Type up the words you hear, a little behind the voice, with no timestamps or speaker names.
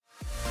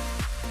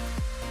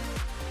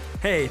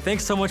Hey,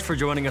 thanks so much for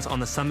joining us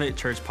on the Summit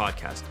Church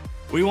podcast.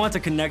 We want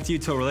to connect you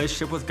to a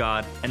relationship with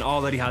God and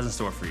all that He has in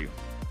store for you.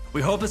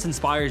 We hope this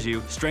inspires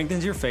you,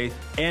 strengthens your faith,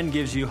 and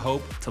gives you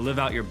hope to live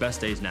out your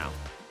best days now.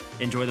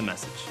 Enjoy the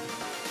message.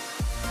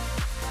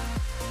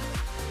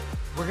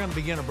 We're going to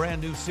begin a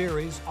brand new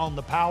series on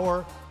the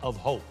power of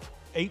hope.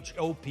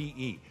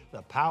 H-O-P-E,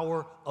 the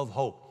power of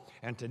hope.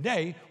 And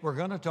today we're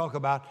going to talk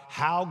about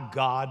how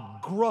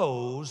God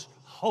grows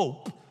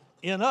hope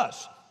in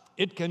us.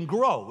 It can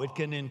grow, it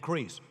can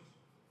increase.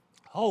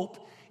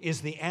 Hope is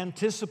the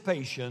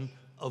anticipation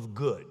of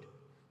good.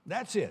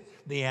 That's it,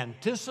 the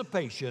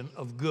anticipation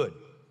of good.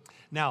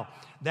 Now,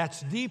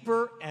 that's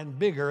deeper and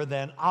bigger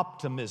than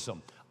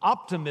optimism.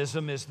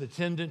 Optimism is the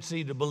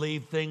tendency to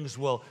believe things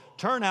will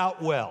turn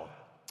out well,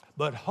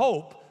 but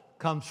hope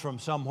comes from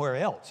somewhere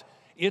else.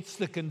 It's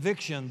the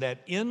conviction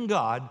that in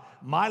God,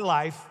 my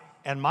life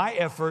and my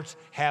efforts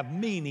have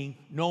meaning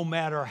no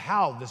matter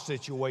how the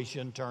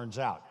situation turns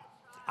out.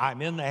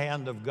 I'm in the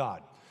hand of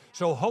God.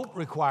 So hope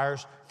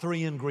requires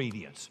three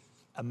ingredients: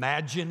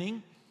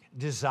 imagining,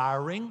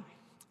 desiring,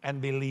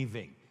 and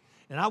believing.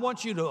 And I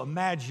want you to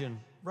imagine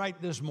right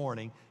this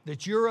morning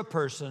that you're a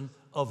person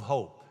of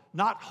hope.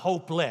 Not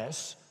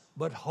hopeless,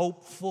 but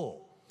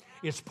hopeful.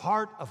 It's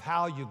part of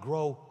how you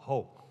grow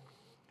hope.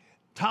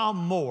 Tom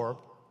Moore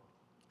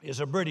is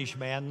a British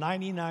man,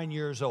 99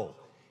 years old.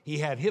 He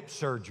had hip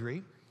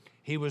surgery.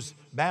 He was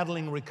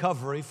battling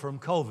recovery from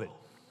COVID.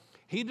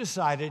 He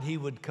decided he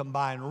would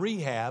combine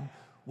rehab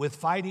with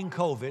fighting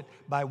COVID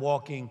by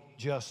walking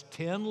just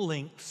 10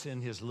 lengths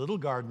in his little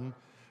garden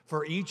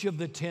for each of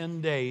the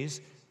 10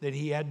 days that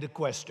he had to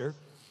sequester,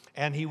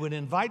 and he would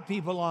invite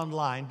people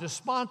online to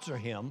sponsor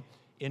him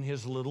in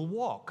his little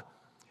walk.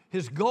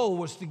 His goal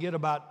was to get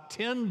about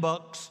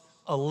 $10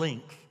 a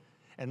length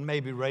and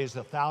maybe raise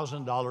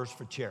 $1,000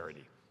 for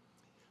charity.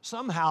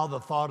 Somehow the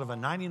thought of a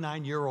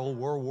 99-year-old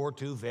World War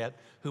II vet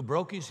who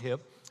broke his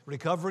hip,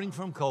 recovering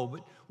from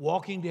COVID,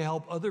 walking to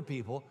help other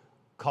people,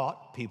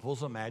 caught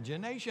people's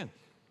imagination.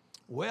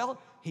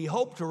 Well, he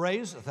hoped to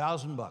raise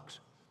 $1,000.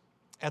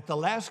 At the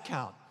last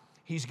count,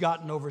 he's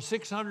gotten over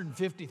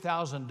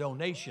 650,000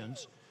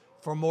 donations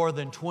for more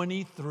than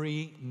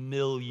 23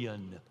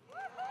 million.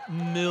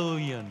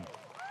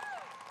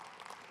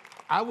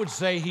 I would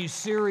say he's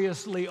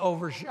seriously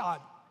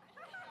overshot.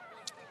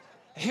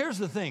 Here's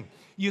the thing.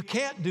 You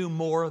can't do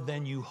more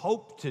than you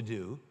hope to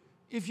do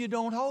if you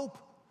don't hope.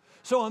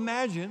 So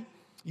imagine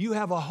you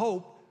have a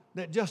hope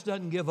that just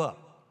doesn't give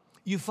up.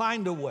 You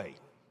find a way.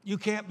 You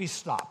can't be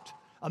stopped.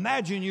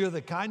 Imagine you're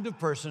the kind of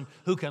person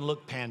who can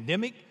look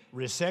pandemic,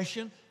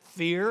 recession,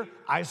 fear,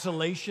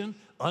 isolation,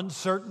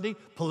 uncertainty,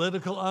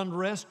 political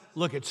unrest,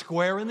 look it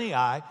square in the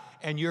eye,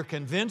 and you're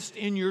convinced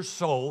in your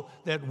soul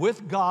that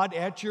with God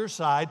at your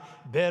side,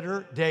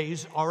 better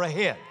days are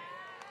ahead.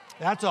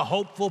 That's a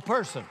hopeful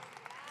person.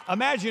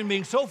 Imagine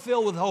being so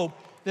filled with hope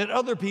that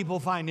other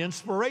people find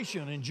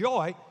inspiration and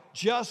joy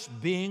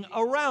just being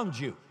around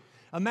you.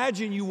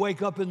 Imagine you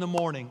wake up in the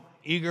morning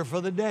eager for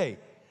the day.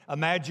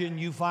 Imagine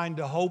you find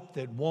a hope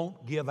that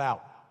won't give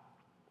out.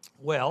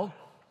 Well,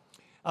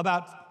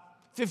 about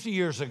 50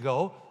 years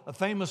ago, a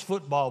famous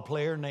football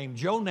player named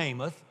Joe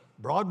Namath,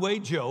 Broadway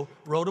Joe,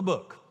 wrote a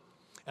book.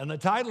 And the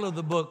title of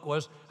the book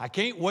was, "I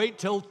Can't Wait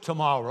Till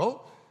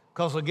Tomorrow,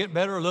 'Cause I'll Get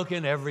Better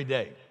Looking Every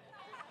Day."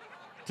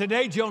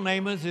 Today, Joe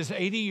Namath is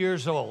 80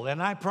 years old,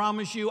 and I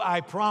promise you,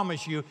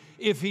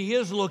 if he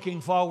is looking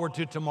forward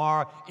to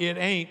tomorrow, it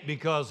ain't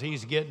because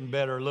he's getting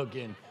better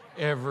looking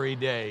every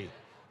day.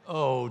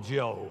 Oh,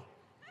 Joe.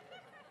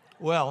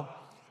 Well,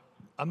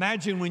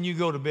 imagine when you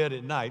go to bed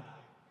at night,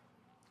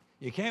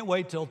 you can't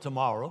wait till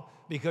tomorrow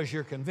because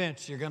you're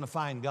convinced you're going to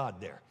find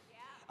God there.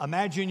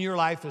 Imagine your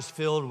life is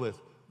filled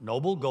with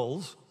noble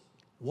goals,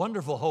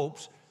 wonderful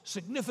hopes,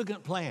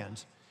 significant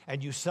plans,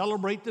 and you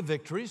celebrate the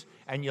victories,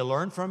 and you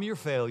learn from your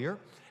failure,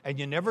 and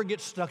you never get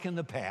stuck in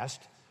the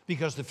past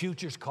because the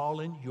future's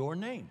calling your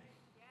name.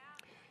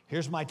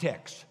 Here's my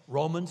text,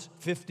 Romans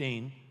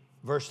 15,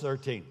 verse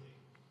 13.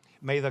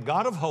 May the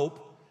God of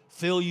hope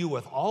fill you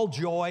with all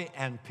joy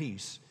and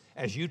peace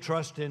as you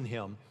trust in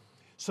Him,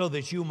 so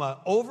that you may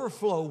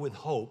overflow with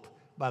hope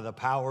by the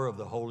power of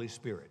the Holy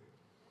Spirit.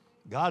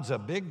 God's a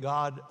big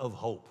God of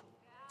hope.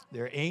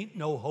 There ain't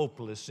no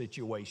hopeless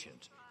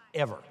situations,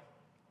 ever.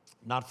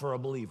 Not for a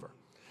believer.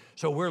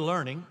 So we're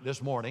learning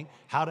this morning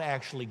how to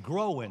actually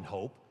grow in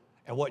hope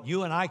and what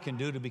you and I can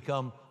do to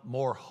become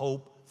more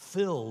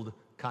hope-filled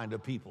kind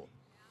of people.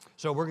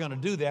 So we're going to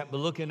do that by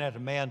looking at a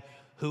man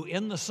who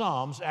in the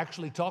Psalms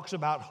actually talks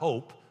about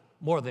hope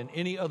more than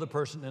any other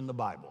person in the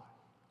Bible.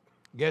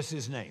 Guess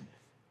his name?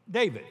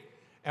 David.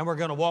 And we're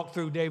going to walk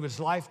through David's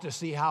life to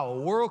see how a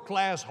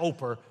world-class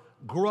hoper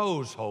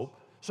grows hope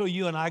so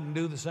you and I can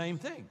do the same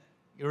thing.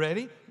 You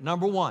ready?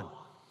 Number one,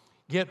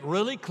 get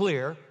really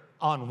clear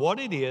on what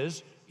it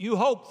is you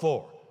hope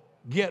for.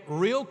 Get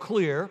real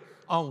clear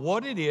on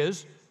what it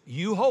is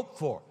you hope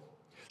for.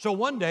 So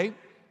one day,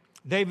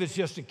 David's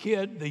just a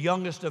kid, the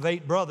youngest of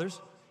 8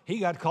 brothers. He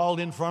got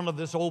called in front of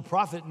this old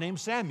prophet named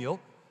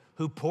Samuel,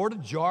 who poured a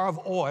jar of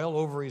oil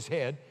over his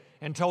head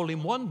and told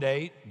him one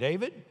day,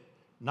 David,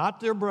 not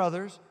their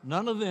brothers,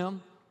 none of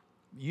them,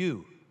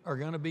 you are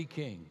going to be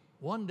king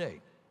one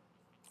day.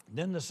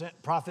 Then the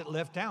prophet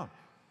left town.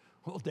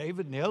 Well,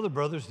 David and the other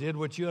brothers did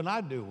what you and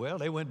I do. Well,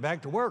 they went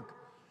back to work.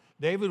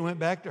 David went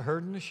back to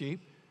herding the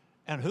sheep,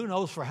 and who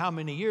knows for how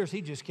many years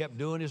he just kept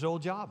doing his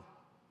old job.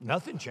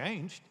 Nothing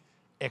changed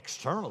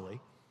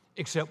externally,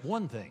 except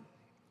one thing.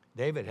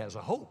 David has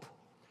a hope.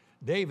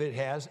 David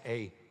has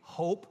a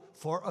hope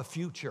for a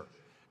future.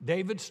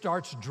 David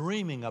starts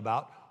dreaming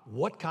about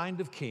what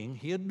kind of king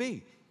he'd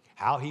be,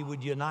 how he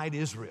would unite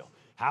Israel,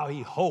 how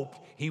he hoped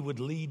he would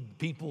lead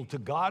people to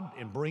God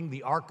and bring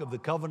the Ark of the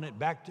Covenant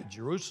back to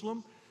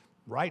Jerusalem,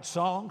 write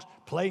songs,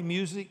 play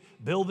music,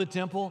 build the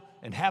temple,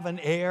 and have an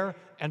heir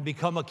and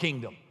become a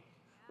kingdom.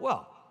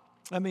 Well,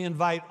 let me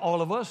invite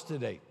all of us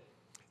today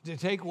to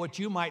take what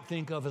you might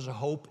think of as a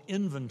hope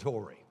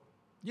inventory.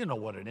 You know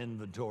what an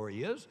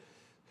inventory is.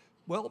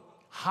 Well,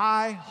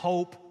 high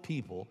hope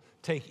people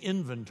take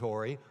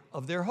inventory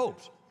of their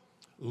hopes.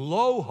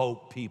 Low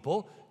hope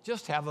people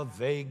just have a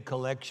vague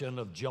collection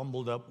of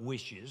jumbled up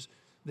wishes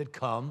that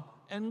come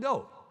and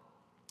go.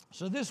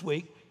 So this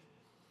week,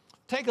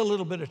 take a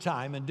little bit of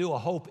time and do a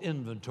hope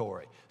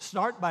inventory.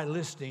 Start by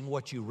listing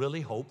what you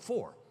really hope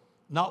for,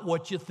 not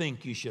what you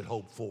think you should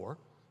hope for.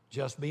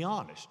 Just be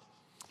honest.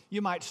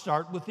 You might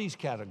start with these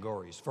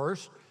categories.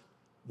 First,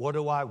 what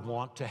do I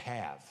want to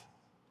have?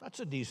 That's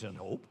a decent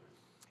hope.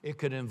 It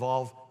could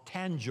involve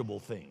tangible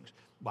things.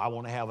 I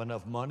want to have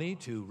enough money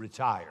to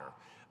retire.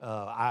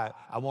 I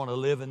want to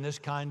live in this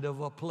kind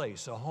of a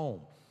place, a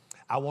home.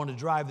 I want to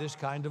drive this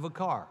kind of a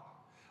car.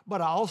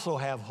 But I also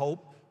have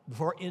hope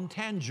for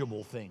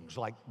intangible things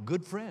like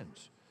good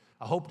friends.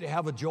 I hope to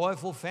have a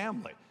joyful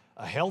family,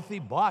 a healthy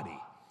body,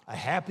 a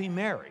happy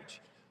marriage.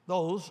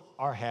 Those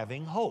are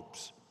having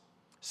hopes.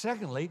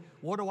 Secondly,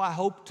 what do I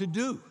hope to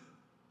do?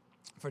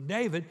 For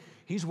David,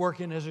 he's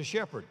working as a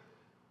shepherd,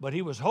 but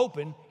he was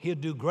hoping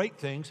he'd do great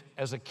things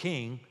as a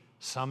king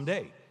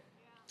someday.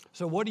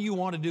 So what do you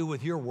want to do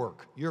with your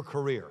work, your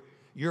career,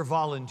 your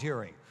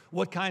volunteering?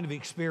 What kind of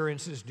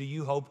experiences do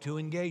you hope to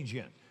engage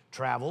in?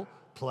 Travel,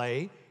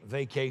 play,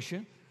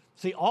 vacation?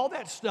 See, all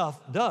that stuff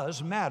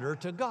does matter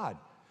to God.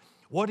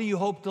 What do you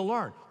hope to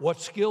learn? What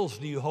skills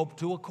do you hope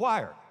to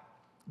acquire?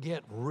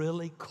 Get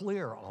really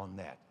clear on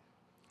that.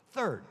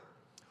 Third,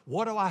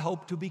 what do I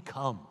hope to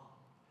become?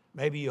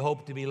 Maybe you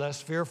hope to be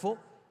less fearful,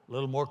 a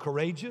little more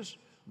courageous,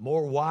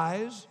 more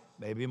wise,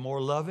 maybe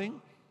more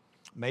loving,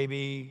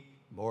 maybe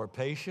more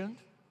patient.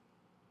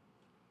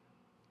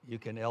 You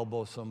can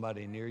elbow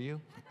somebody near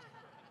you.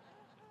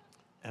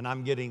 And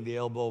I'm getting the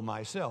elbow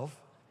myself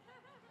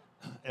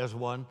as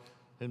one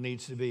who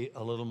needs to be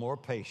a little more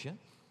patient.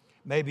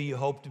 Maybe you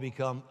hope to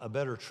become a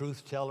better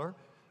truth teller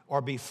or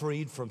be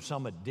freed from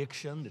some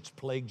addiction that's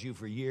plagued you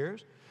for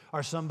years,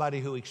 or somebody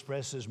who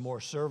expresses more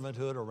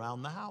servanthood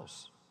around the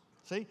house.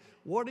 See,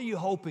 what are you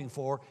hoping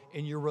for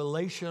in your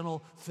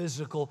relational,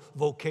 physical,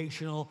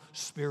 vocational,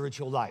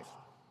 spiritual life?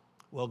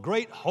 Well,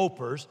 great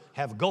hopers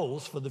have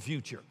goals for the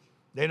future.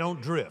 They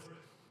don't drift.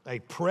 They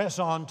press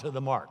on to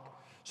the mark.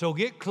 So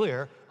get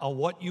clear on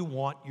what you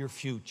want your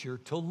future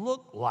to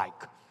look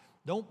like.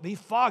 Don't be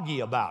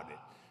foggy about it.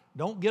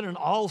 Don't get an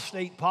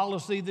all-state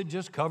policy that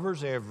just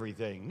covers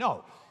everything.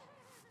 No.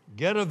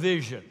 Get a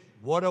vision.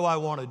 What do I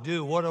want to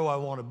do? What do I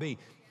want to be?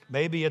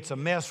 Maybe it's a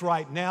mess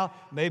right now.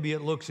 Maybe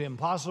it looks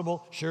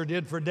impossible. Sure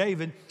did for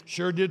David.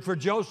 Sure did for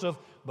Joseph.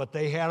 But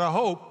they had a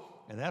hope,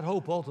 and that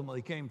hope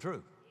ultimately came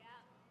true. Yeah.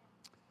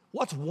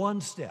 What's one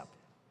step?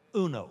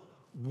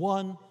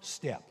 One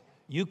step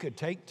you could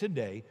take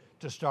today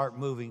to start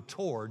moving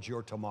towards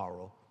your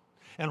tomorrow.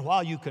 And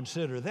while you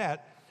consider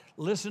that,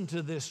 listen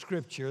to this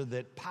scripture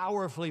that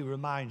powerfully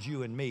reminds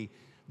you and me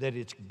that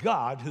it's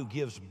God who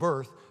gives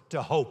birth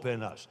to hope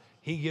in us.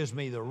 He gives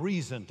me the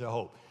reason to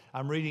hope.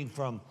 I'm reading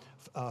from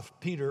 1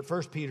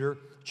 Peter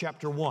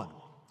chapter 1,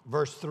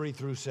 verse 3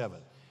 through 7.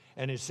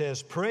 And it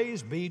says,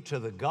 "Praise be to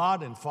the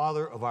God and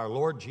Father of our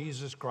Lord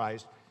Jesus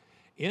Christ.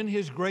 In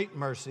his great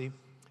mercy,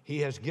 he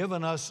has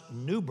given us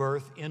new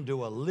birth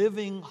into a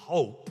living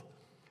hope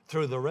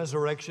through the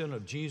resurrection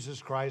of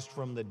Jesus Christ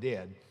from the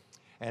dead,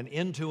 and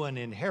into an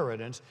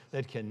inheritance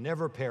that can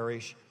never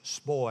perish,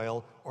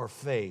 spoil, or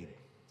fade.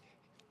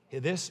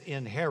 This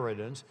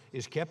inheritance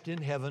is kept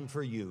in heaven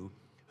for you,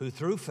 who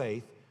through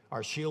faith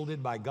are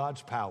shielded by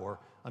God's power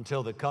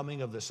until the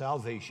coming of the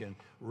salvation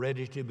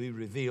ready to be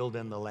revealed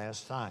in the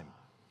last time.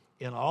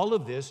 In all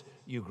of this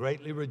you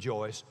greatly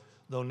rejoice,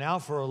 though now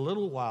for a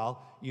little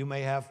while you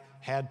may have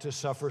had to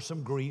suffer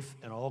some grief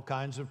and all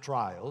kinds of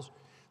trials.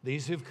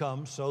 These have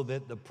come so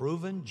that the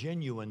proven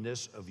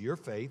genuineness of your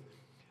faith,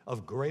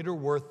 of greater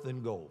worth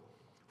than gold,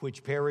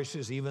 which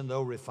perishes even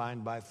though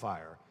refined by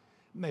fire,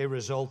 may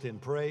result in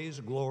praise,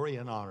 glory,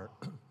 and honor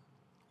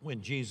when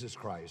Jesus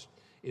Christ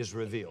is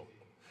revealed."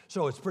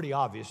 So it's pretty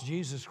obvious.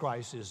 Jesus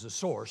Christ is the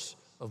source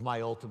of my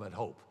ultimate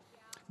hope.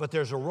 But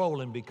there's a role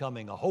in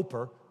becoming a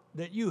hoper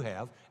that you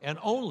have, and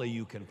only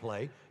you can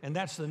play, and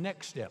that's the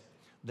next step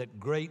that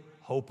great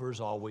hopers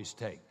always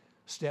take.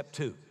 Step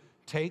 2,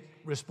 take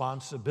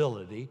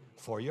responsibility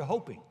for your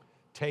hoping.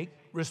 Take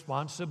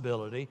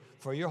responsibility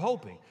for your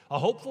hoping. A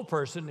hopeful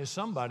person is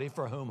somebody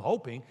for whom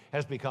hoping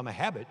has become a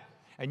habit,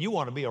 and you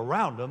want to be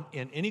around them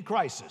in any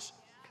crisis.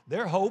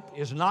 Their hope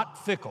is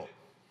not fickle.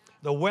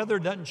 The weather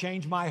doesn't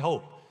change my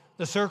hope.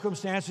 The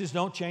circumstances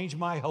don't change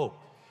my hope.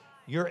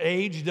 Your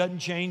age doesn't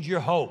change your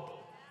hope.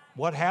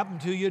 What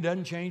happened to you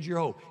doesn't change your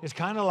hope. It's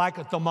kind of like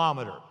a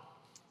thermometer.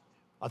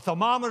 A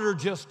thermometer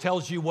just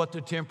tells you what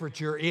the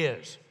temperature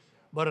is,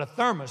 but a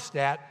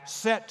thermostat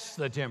sets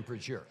the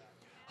temperature.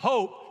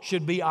 Hope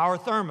should be our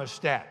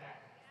thermostat.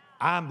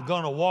 I'm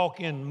going to walk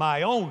in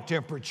my own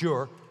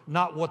temperature,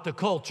 not what the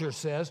culture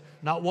says,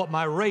 not what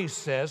my race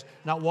says,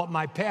 not what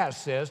my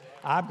past says.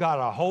 I've got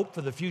a hope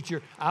for the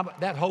future.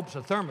 That hope's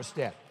a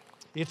thermostat.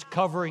 It's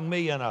covering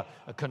me in a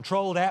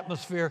controlled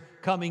atmosphere,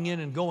 coming in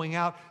and going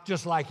out,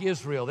 just like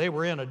Israel. They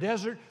were in a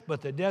desert,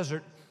 but the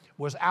desert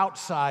was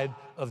outside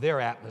of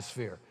their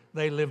atmosphere.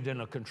 They lived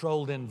in a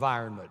controlled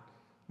environment.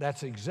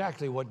 That's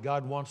exactly what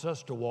God wants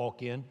us to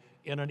walk in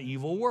an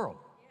evil world.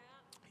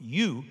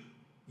 You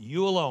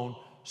alone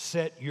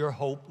set your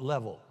hope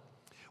level.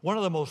 One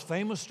of the most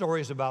famous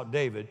stories about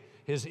David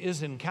is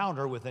his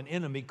encounter with an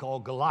enemy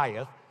called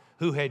Goliath,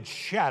 who had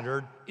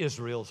shattered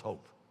Israel's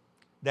hope.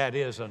 That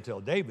is, until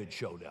David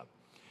showed up.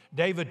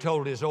 David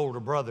told his older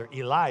brother,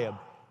 Eliab,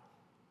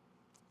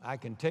 I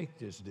can take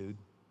this dude.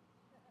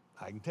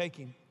 I can take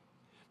him.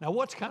 Now,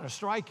 what's kind of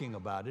striking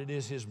about it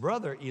is his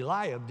brother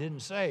Eliab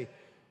didn't say,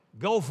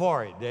 go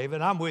for it,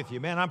 David. I'm with you,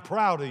 man. I'm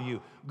proud of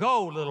you.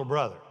 Go, little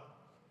brother.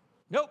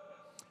 Nope.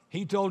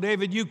 He told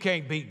David, you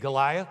can't beat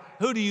Goliath.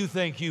 Who do you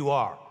think you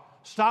are?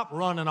 Stop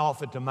running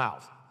off at the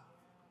mouth.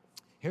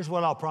 Here's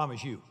what I'll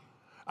promise you.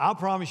 I'll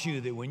promise you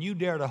that when you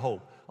dare to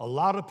hope, a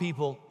lot of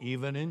people,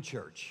 even in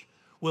church,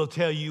 will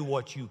tell you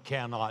what you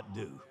cannot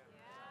do,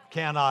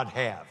 cannot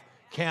have,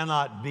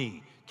 cannot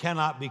be,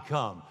 cannot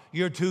become.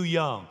 You're too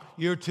young.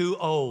 You're too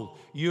old.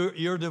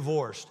 You're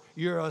divorced.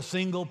 You're a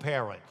single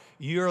parent.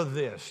 You're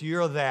this.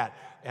 You're that.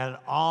 And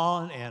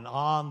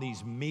on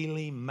these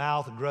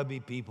mealy-mouthed,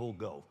 grubby people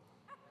go.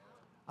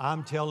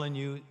 I'm telling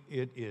you,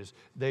 it is.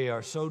 They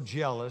are so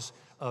jealous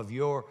of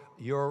your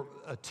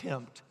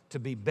attempt to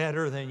be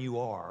better than you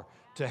are,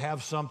 to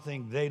have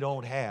something they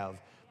don't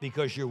have,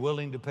 because you're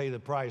willing to pay the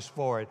price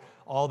for it.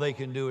 All they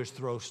can do is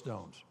throw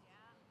stones.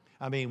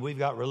 I mean, we've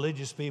got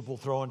religious people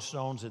throwing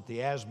stones at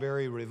the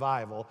Asbury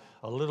Revival,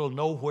 a little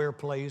nowhere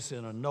place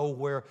in a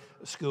nowhere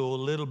school,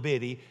 little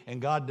bitty,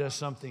 and God does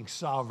something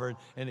sovereign,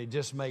 and it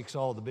just makes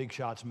all the big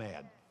shots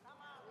mad.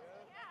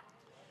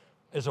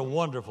 It's a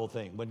wonderful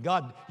thing. But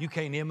God, you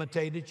can't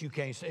imitate it.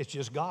 It's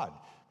just God.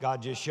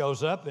 God just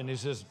shows up and he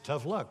says,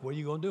 tough luck. What are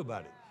you going to do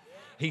about it?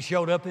 He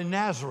showed up in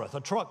Nazareth, a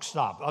truck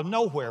stop, a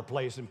nowhere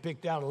place, and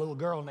picked out a little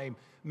girl named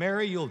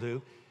Mary. You'll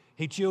do.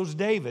 He chose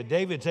David.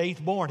 David's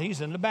eighth born. He's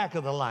in the back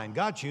of the line.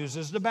 God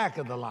chooses the back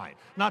of the line,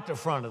 not the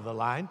front of the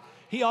line.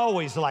 He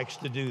always likes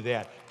to do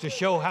that to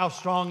show how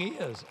strong he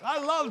is. I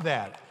love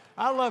that.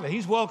 I love it.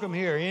 He's welcome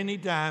here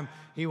anytime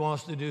he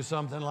wants to do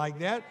something like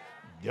that.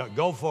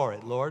 Go for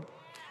it, Lord.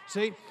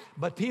 See,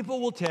 but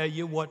people will tell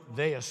you what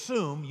they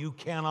assume you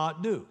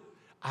cannot do.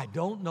 I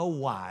don't know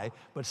why,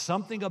 but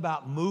something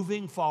about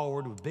moving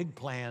forward with big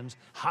plans,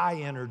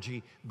 high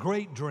energy,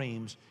 great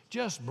dreams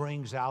just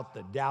brings out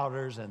the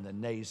doubters and the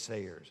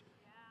naysayers.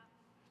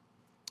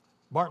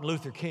 Martin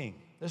Luther King,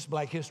 this is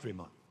Black History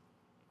Month.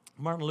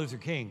 Martin Luther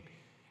King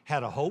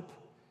had a hope.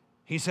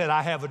 He said,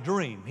 I have a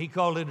dream. He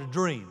called it a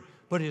dream,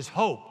 but his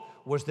hope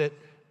was that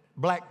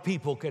black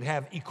people could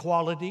have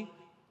equality,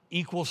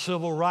 equal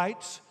civil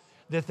rights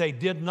that they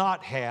did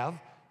not have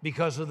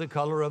because of the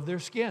color of their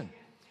skin.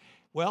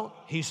 Well,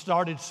 he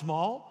started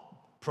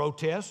small,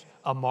 protest,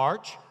 a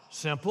march,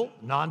 simple,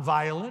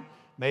 nonviolent,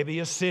 maybe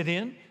a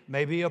sit-in,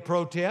 maybe a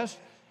protest,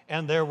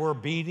 and there were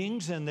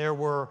beatings, and there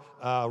were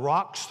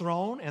rocks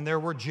thrown, and there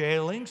were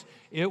jailings.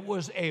 It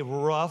was a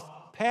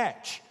rough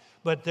patch,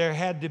 but there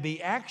had to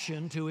be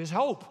action to his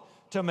hope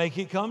to make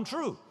it come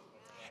true.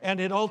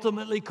 And it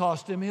ultimately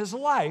cost him his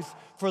life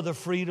for the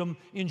freedom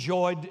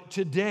enjoyed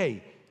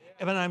today.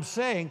 And I'm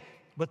saying,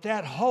 but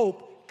that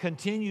hope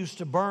continues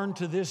to burn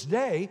to this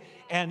day,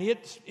 and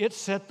it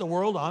set the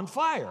world on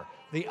fire.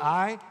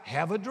 I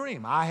have a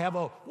dream.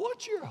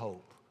 What's your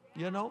hope?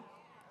 You know?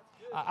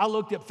 I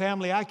looked at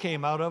family I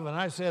came out of, and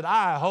I said,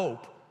 I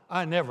hope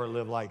I never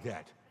live like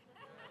that.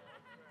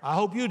 I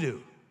hope you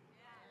do.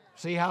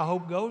 See how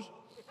hope goes?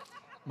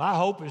 My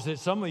hope is that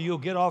some of you will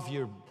get off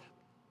your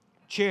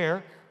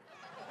chair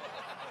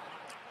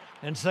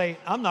and say,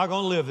 I'm not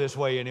going to live this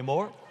way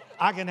anymore.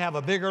 I can have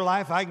a bigger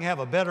life. I can have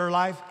a better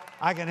life.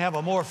 I can have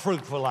a more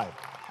fruitful life.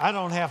 I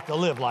don't have to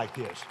live like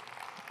this.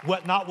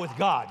 Not with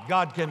God.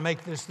 God can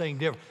make this thing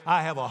different.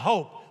 I have a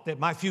hope that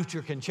my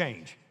future can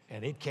change,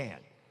 and it can.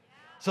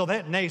 So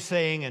that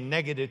naysaying and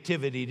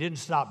negativity didn't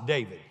stop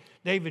David.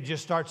 David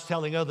just starts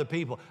telling other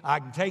people, I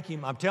can take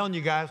him. I'm telling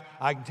you guys,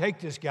 I can take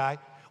this guy.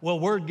 Well,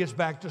 word gets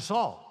back to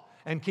Saul,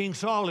 and King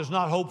Saul is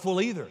not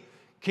hopeful either.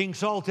 King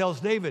Saul tells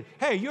David,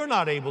 hey, you're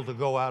not able to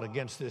go out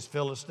against this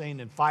Philistine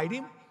and fight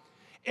him.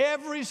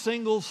 Every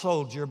single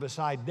soldier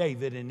beside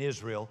David in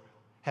Israel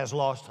has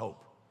lost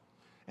hope.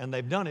 And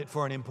they've done it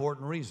for an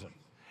important reason.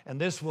 And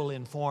this will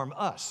inform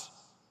us.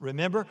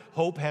 Remember,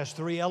 hope has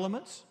three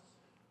elements: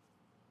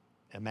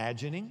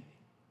 imagining,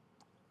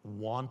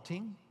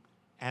 wanting,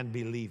 and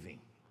believing.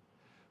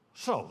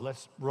 So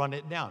let's run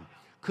it down.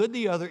 Could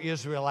the other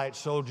Israelite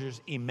soldiers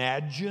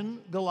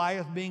imagine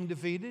Goliath being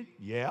defeated?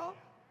 Yeah.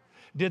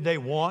 Did they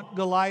want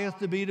Goliath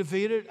to be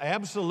defeated?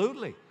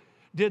 Absolutely.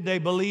 Did they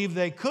believe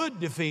they could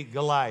defeat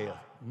Goliath?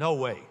 No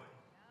way.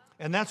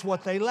 And that's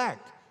what they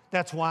lacked.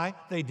 That's why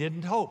they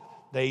didn't hope.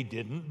 They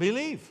didn't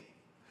believe.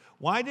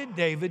 Why did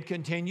David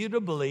continue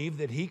to believe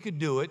that he could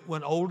do it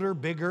when older,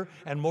 bigger,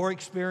 and more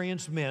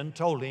experienced men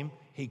told him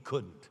he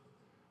couldn't?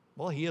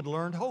 Well, he had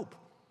learned hope.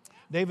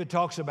 David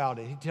talks about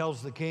it. He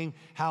tells the king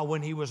how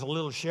when he was a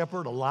little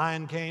shepherd, a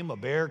lion came, a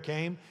bear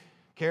came,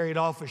 carried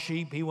off a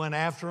sheep. He went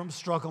after him,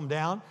 struck him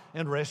down,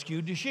 and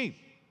rescued the sheep.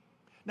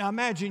 Now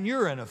imagine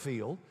you're in a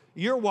field.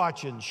 You're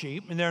watching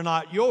sheep, and they're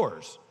not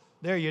yours.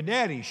 They're your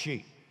daddy's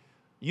sheep.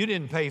 You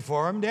didn't pay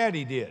for them.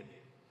 Daddy did.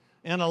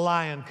 And a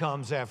lion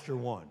comes after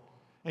one.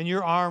 And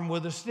you're armed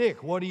with a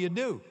stick. What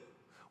do?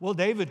 Well,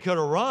 David could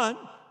have run.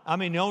 I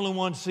mean, the only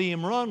one to see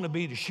him run would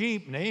be the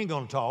sheep, and they ain't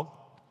going to talk.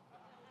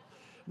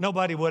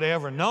 Nobody would have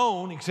ever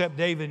known except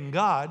David and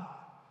God.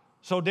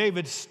 So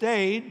David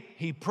stayed,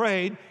 he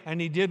prayed, and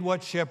he did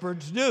what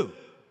shepherds do.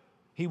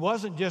 He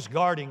wasn't just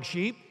guarding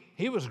sheep,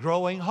 he was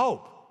growing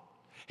hope.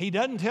 He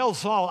doesn't tell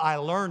Saul, I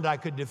learned I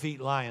could defeat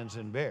lions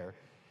and bear.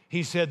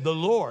 He said, the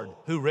Lord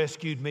who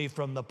rescued me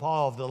from the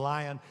paw of the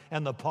lion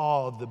and the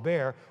paw of the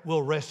bear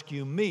will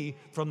rescue me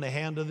from the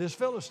hand of this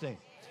Philistine.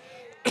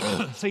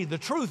 See, the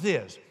truth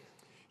is,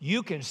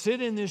 you can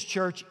sit in this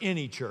church,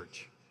 any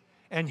church,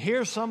 and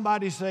hear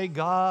somebody say,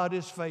 God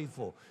is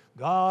faithful.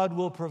 God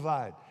will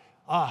provide.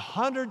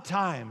 100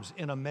 times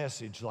in a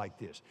message like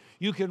this.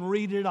 You can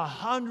read it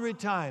 100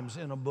 times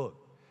in a book,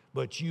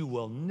 but you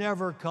will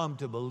never come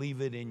to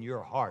believe it in your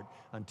heart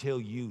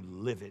until you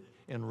live it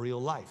in real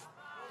life.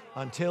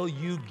 Until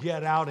you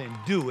get out and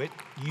do it,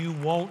 you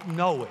won't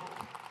know it.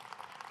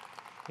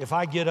 If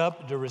I get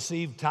up to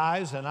receive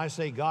tithes and I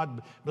say,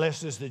 God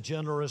blesses the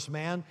generous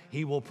man,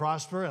 he will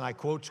prosper, and I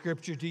quote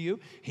scripture to you,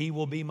 he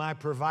will be my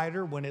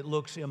provider when it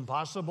looks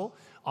impossible.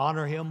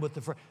 Honor him with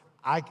the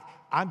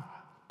I'm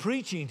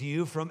preaching to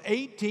you from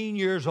 18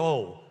 years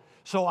old,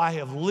 so I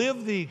have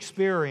lived the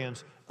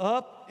experience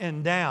up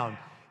and down.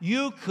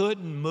 You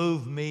couldn't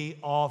move me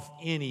off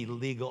any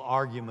legal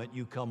argument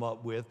you come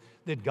up with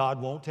that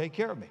God won't take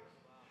care of me.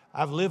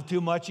 I've lived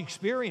too much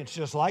experience,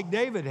 just like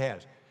David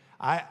has.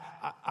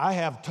 I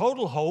have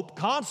total hope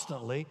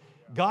constantly.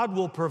 God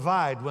will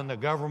provide when the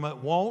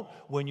government won't,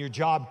 when your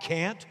job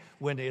can't,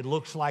 when it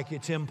looks like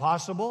it's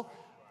impossible.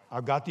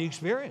 I've got the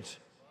experience.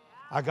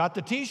 I got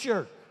the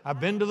T-shirt. I've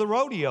been to the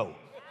rodeo.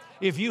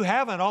 If you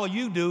haven't, all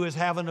you do is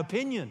have an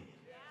opinion,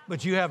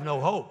 but you have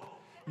no hope.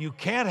 You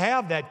can't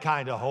have that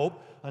kind of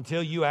hope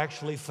until you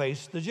actually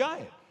face the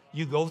giant.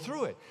 You go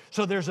through it.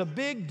 So there's a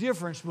big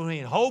difference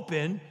between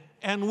hoping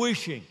and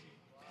wishing.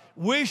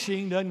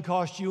 Wishing doesn't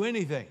cost you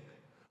anything.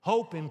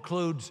 Hope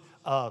includes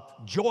a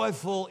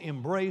joyful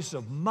embrace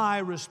of my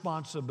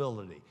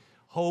responsibility.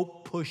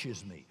 Hope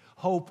pushes me.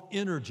 Hope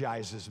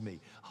energizes me.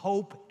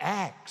 Hope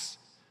acts.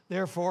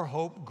 Therefore,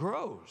 hope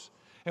grows.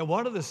 And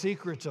one of the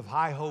secrets of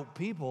high hope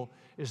people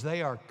is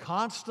they are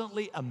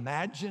constantly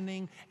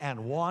imagining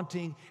and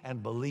wanting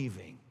and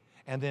believing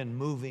and then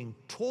moving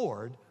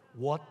toward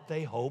what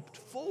they hoped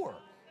for.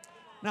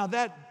 Now,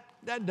 that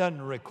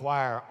doesn't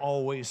require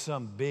always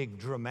some big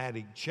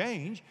dramatic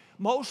change.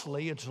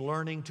 Mostly it's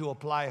learning to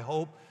apply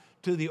hope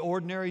to the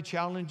ordinary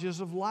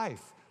challenges of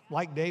life,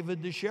 like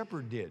David the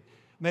shepherd did.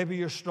 Maybe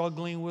you're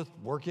struggling with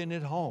working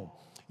at home.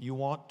 You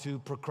want to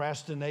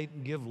procrastinate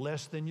and give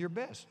less than your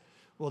best.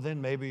 Well,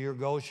 then maybe your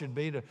goal should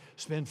be to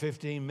spend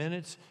 15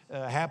 minutes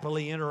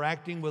happily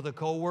interacting with a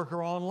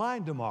coworker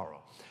online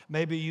tomorrow.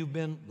 Maybe you've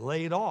been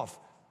laid off.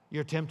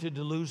 You're tempted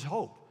to lose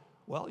hope.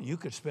 Well, you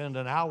could spend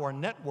an hour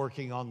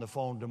networking on the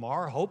phone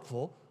tomorrow,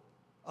 hopeful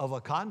of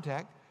a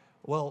contact.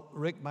 Well,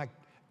 Rick, my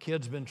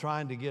kid's been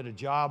trying to get a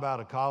job out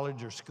of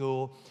college or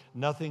school.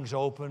 Nothing's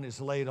open, it's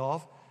laid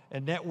off.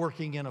 And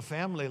networking in a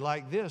family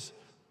like this,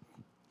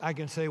 I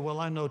can say, well,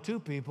 I know two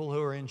people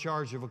who are in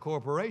charge of a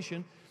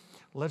corporation.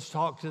 Let's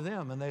talk to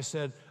them. And they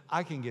said,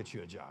 I can get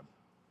you a job.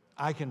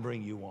 I can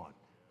bring you on.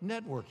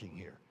 Networking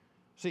here.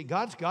 See,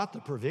 God's got the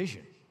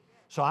provision.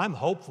 So I'm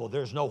hopeful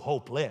there's no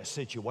hopeless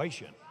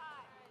situation.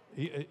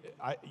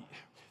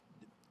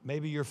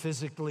 Maybe you're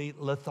physically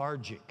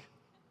lethargic.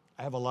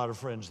 I have a lot of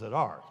friends that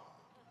are.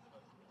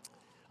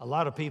 A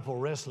lot of people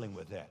wrestling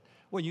with that.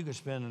 Well, you could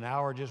spend an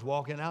hour just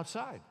walking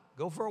outside.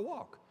 Go for a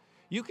walk.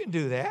 You can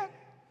do that.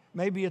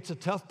 Maybe it's a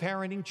tough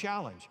parenting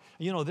challenge.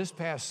 You know, this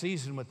past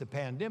season with the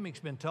pandemic's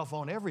been tough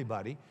on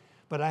everybody,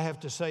 but I have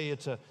to say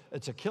it's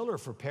a killer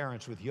for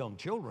parents with young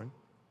children.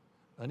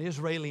 An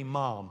Israeli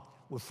mom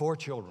with 4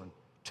 children,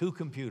 2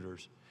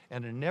 computers,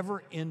 and a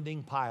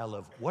never-ending pile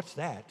of, what's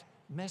that?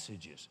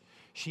 Messages.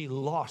 She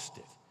lost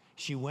it.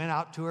 She went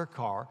out to her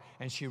car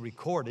and she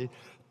recorded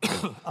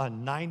a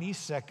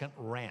 90-second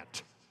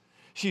rant.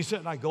 She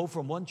said, I go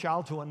from one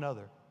child to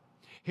another,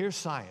 Here's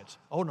science.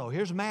 Oh no,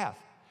 here's math.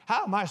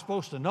 How am I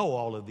supposed to know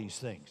all of these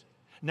things?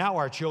 Now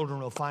our children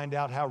will find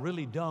out how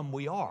really dumb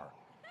we are.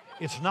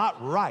 It's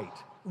not right,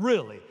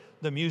 really.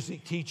 The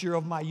music teacher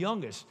of my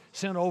youngest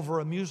sent over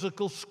a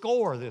musical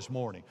score this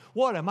morning.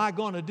 What am I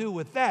going to do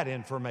with that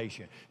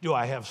information? Do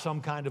I have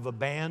some kind of a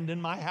band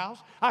in my house?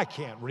 I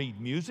can't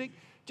read music.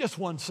 Just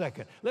 1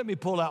 second. Let me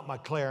pull out my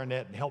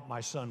clarinet and help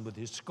my son with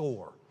his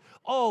score.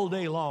 All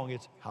day long,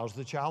 it's, how's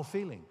the child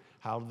feeling?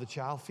 How's the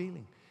child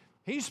feeling?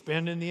 He's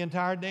spending the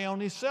entire day on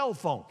his cell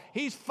phone.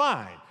 He's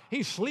fine.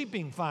 He's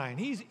sleeping fine.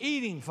 He's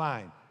eating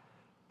fine.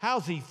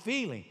 How's he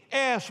feeling?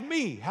 Ask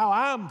me how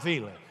I'm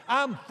feeling.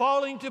 I'm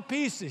falling to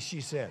pieces,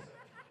 she said.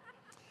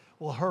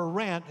 Well, her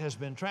rant has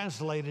been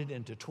translated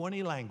into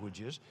 20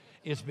 languages.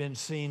 It's been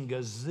seen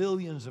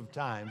gazillions of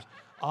times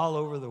all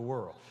over the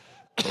world.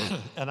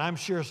 And I'm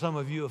sure some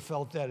of you have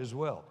felt that as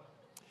well.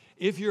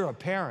 If you're a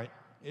parent,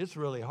 it's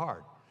really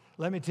hard.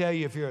 Let me tell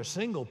you, if you're a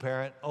single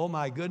parent, oh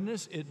my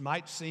goodness, it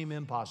might seem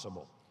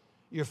impossible.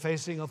 You're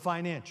facing a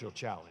financial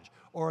challenge,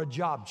 or a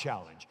job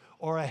challenge,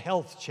 or a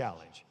health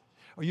challenge.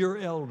 Or you're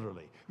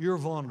elderly, you're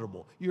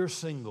vulnerable, you're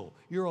single,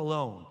 you're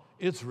alone.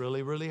 It's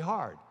really, really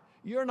hard.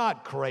 You're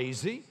not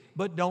crazy,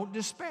 but don't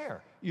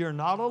despair. You're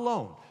not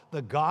alone.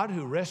 The God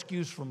who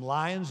rescues from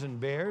lions and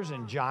bears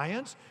and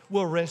giants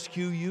will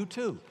rescue you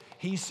too.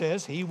 He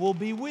says he will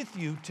be with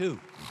you too.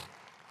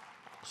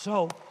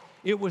 So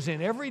it was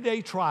in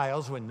everyday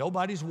trials when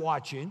nobody's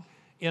watching,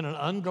 in an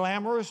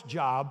unglamorous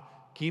job,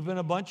 keeping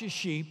a bunch of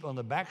sheep on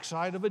the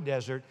backside of a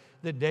desert,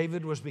 that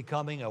David was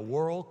becoming a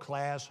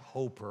world-class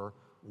hoper,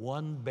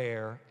 one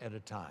bear at a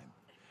time.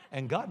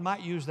 And God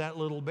might use that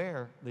little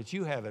bear that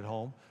you have at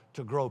home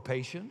to grow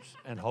patience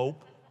and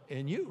hope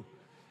in you.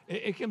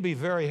 It can be a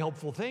very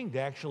helpful thing to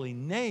actually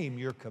name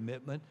your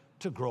commitment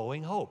to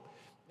growing hope.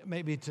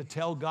 Maybe to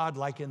tell God,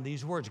 like in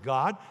these words,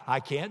 God, I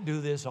can't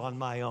do this on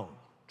my own.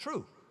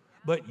 True,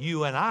 but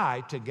you and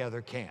I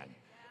together can.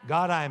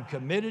 God, I am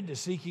committed to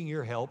seeking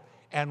your help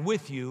and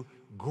with you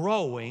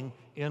growing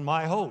in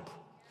my hope.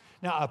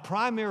 Now, a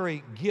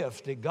primary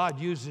gift that God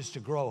uses to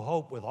grow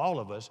hope with all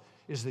of us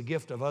is the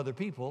gift of other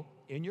people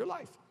in your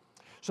life.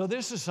 So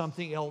this is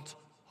something else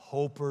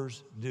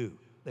hopers do.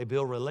 They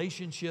build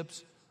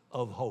relationships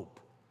of hope.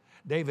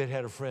 David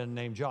had a friend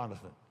named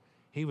Jonathan.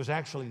 He was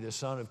actually the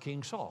son of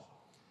King Saul.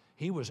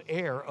 He was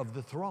heir of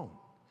the throne.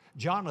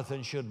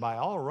 Jonathan should by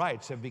all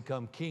rights have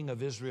become king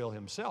of Israel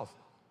himself.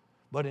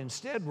 But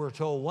instead, we're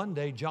told one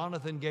day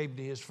Jonathan gave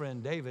to his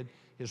friend David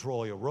his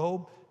royal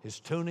robe, his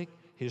tunic,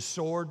 his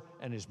sword,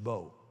 and his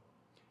bow.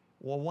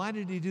 Well, why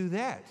did he do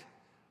that?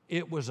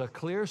 It was a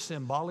clear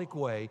symbolic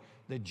way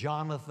that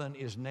Jonathan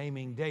is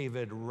naming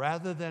David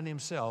rather than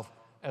himself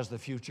as the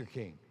future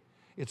king.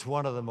 It's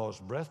one of the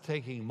most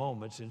breathtaking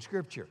moments in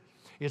Scripture.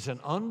 It's an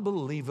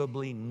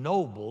unbelievably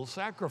noble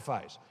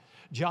sacrifice.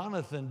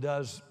 Jonathan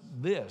does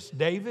this.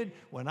 David,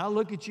 when I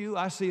look at you,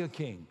 I see a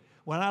king.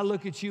 When I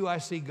look at you, I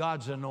see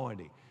God's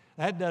anointing.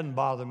 That doesn't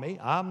bother me.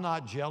 I'm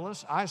not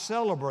jealous. I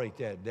celebrate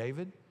that,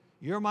 David.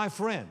 You're my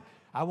friend.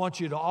 I want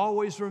you to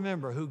always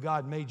remember who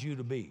God made you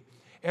to be.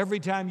 Every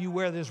time you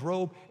wear this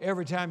robe,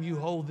 every time you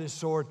hold this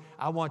sword,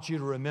 I want you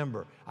to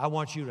remember. I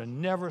want you to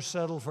never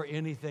settle for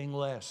anything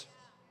less.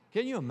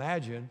 Can you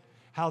imagine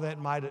how that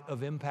might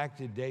have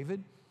impacted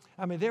David?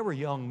 I mean, they were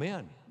young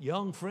men,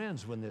 young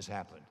friends when this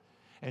happened.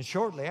 And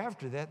shortly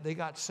after that, they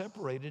got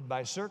separated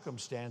by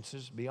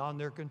circumstances beyond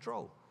their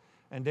control.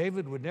 And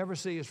David would never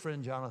see his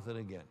friend Jonathan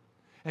again.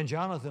 And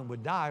Jonathan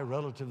would die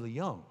relatively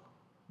young.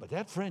 But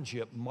that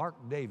friendship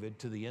marked David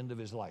to the end of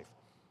his life.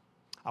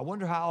 I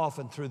wonder how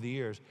often through the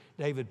years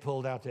David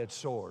pulled out that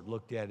sword,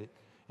 looked at it,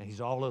 and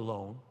he's all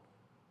alone.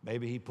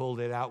 Maybe he pulled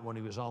it out when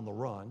he was on the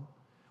run,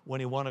 when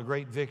he won a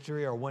great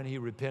victory, or when he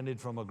repented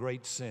from a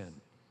great sin.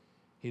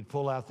 He'd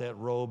pull out that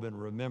robe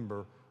and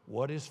remember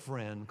what his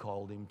friend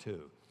called him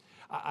to.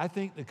 I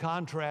think the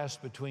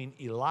contrast between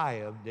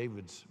Eliab,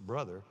 David's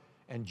brother,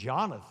 and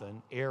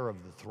Jonathan, heir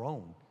of the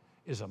throne,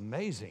 is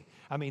amazing.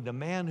 I mean, the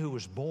man who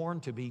was born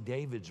to be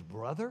David's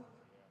brother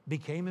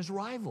became his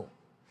rival.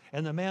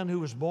 And the man who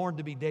was born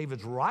to be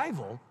David's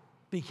rival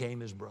became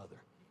his brother.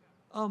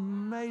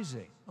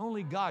 Amazing.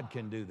 Only God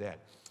can do that.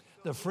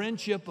 The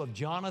friendship of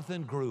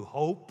Jonathan grew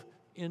hope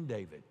in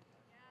David.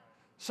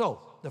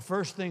 So, the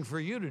first thing for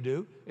you to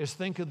do is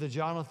think of the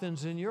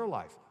Jonathans in your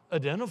life.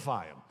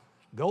 Identify them.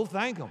 Go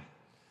thank them.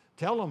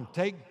 Tell them,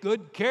 take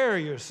good care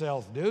of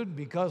yourself, dude,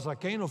 because I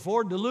can't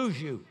afford to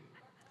lose you.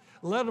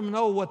 Let them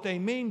know what they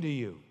mean to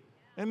you.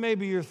 And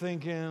maybe you're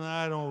thinking,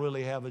 I don't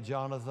really have a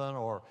Jonathan,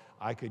 or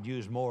I could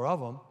use more of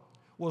them.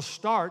 Well,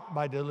 start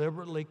by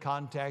deliberately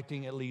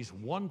contacting at least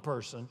one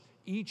person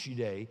each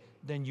day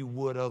than you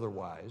would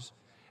otherwise,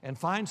 and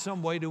find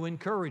some way to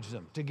encourage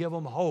them, to give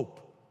them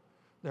hope.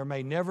 There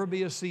may never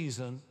be a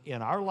season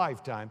in our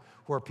lifetime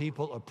where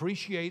people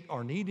appreciate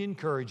or need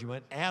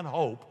encouragement and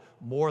hope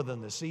more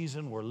than the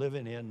season we're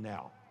living in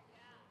now.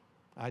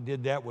 I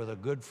did that with a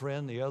good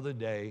friend the other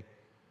day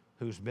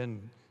who's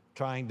been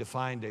trying to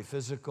find a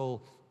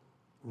physical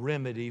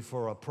remedy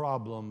for a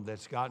problem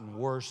that's gotten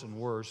worse and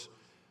worse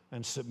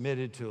and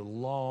submitted to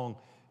long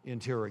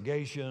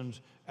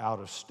interrogations, out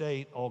of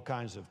state, all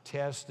kinds of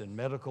tests and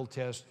medical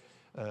tests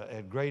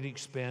at great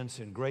expense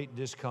and great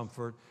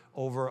discomfort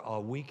over a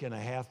week and a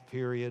half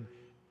period,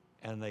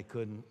 and they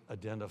couldn't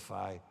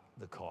identify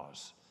the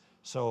cause.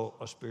 So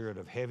a spirit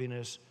of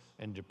heaviness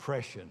and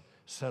depression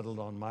settled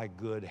on my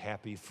good,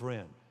 happy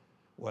friend.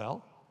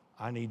 Well,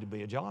 I need to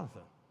be a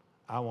Jonathan.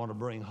 I want to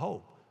bring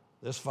hope.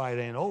 This fight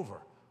ain't over.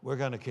 We're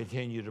going to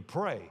continue to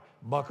pray.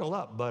 Buckle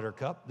up,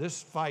 Buttercup.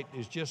 This fight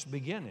is just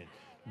beginning.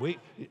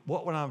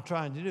 What I'm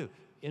trying to do,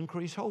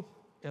 increase hope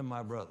in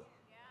my brother.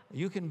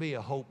 You can be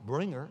a hope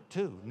bringer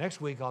too.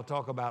 Next week I'll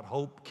talk about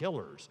hope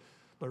killers.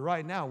 But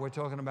right now we're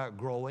talking about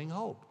growing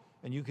hope.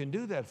 And you can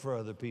do that for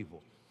other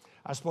people.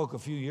 I spoke a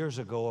few years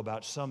ago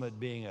about Summit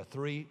being a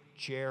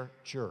 3-chair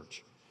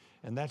church.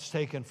 And that's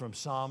taken from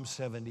Psalm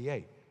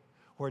 78,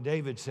 where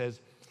David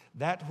says,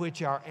 that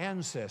which our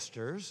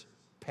ancestors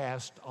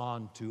passed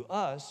on to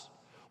us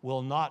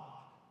will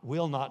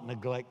not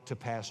neglect to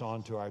pass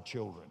on to our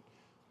children.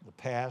 The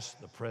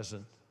past, the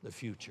present, the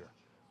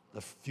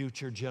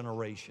future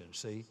generation,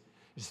 see?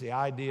 It's the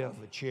idea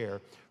of a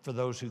chair for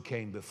those who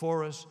came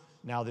before us.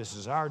 Now this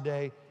is our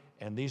day,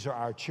 and these are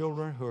our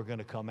children who are going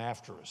to come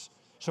after us.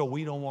 So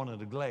we don't want to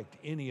neglect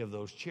any of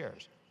those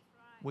chairs.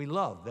 We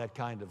love that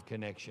kind of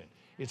connection.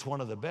 It's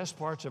one of the best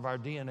parts of our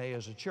DNA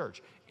as a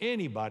church.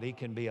 Anybody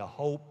can be a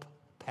hope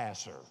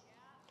passer.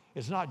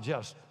 It's not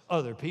just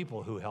other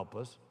people who help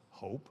us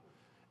hope.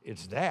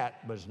 It's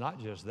that, but it's not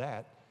just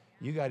that.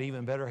 You got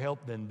even better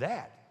help than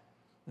that.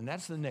 And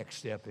that's the next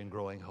step in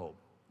growing hope.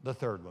 The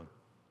third one,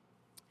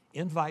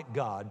 invite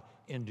God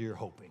into your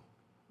hoping.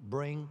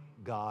 Bring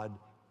God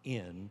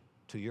into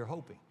your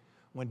hoping.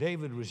 When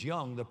David was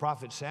young, the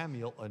prophet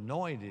Samuel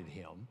anointed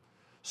him.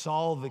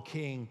 Saul the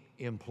king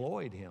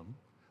employed him.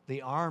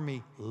 The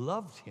army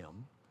loved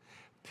him.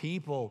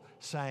 People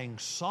sang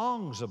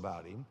songs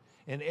about him.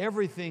 And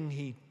everything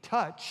he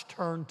touched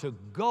turned to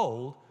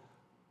gold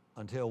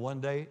until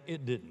one day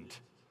it didn't.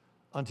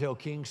 Until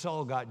King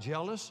Saul got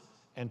jealous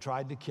and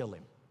tried to kill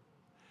him.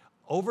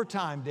 Over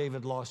time,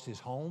 David lost his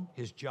home,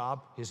 his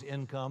job, his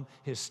income,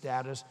 his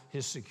status,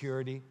 his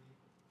security,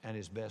 and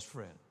his best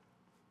friend.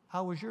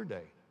 How was your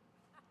day?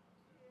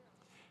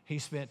 He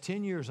spent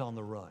 10 years on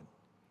the run.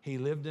 He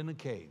lived in a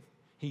cave.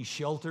 He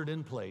sheltered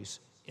in place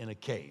in a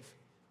cave.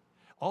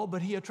 Oh,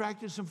 but he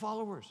attracted some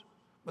followers,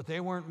 but they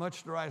weren't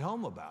much to write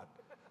home about.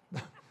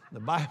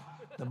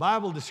 The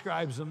Bible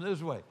describes them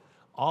this way: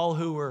 all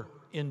who were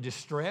in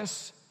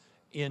distress,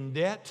 in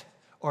debt,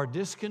 or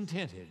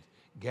discontented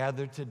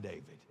gathered to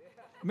David.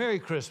 Merry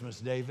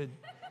Christmas, David.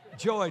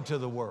 Joy to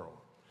the world.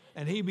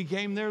 And he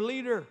became their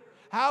leader.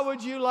 How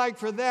would you like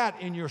for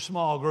that in your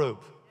small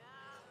group?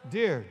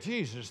 Dear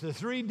Jesus, the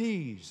 3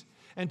 Ds.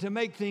 And to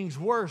make things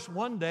worse,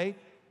 one day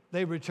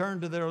they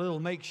returned to their little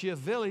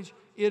makeshift village.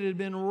 It had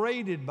been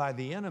raided by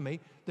the enemy.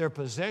 Their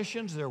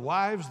possessions, their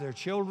wives, their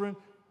children,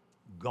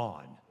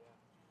 gone.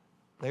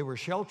 They were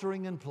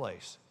sheltering in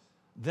place.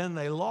 Then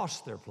they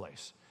lost their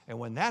place. And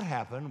when that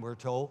happened, we're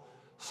told,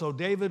 so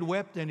David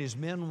wept and his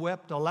men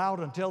wept aloud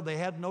until they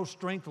had no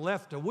strength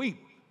left to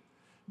weep.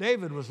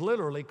 David was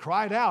literally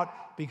cried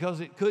out because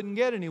it couldn't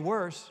get any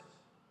worse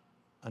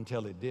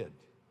until it did.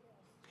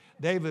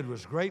 David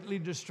was greatly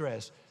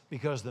distressed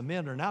because the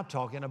men are now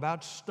talking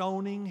about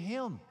stoning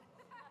him.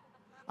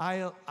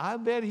 I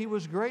bet he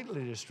was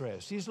greatly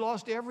distressed. He's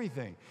lost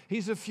everything.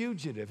 He's a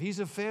fugitive. He's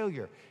a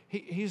failure.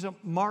 He's a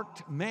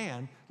marked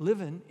man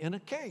living in a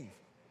cave.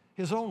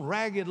 His own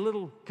ragged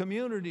little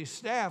community,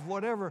 staff,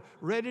 whatever,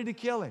 ready to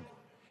kill him.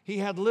 He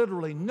had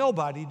literally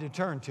nobody to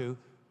turn to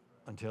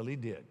until he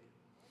did.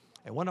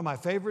 And one of my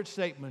favorite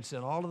statements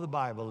in all of the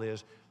Bible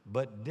is,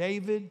 but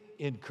David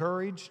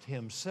encouraged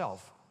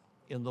himself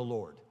in the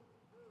Lord.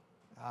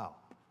 Wow.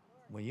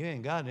 When you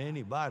ain't got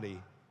anybody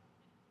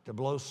to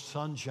blow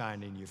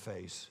sunshine in your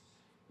face,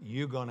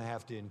 you're going to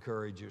have to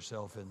encourage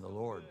yourself in the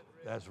Lord.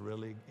 That's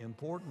really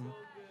important.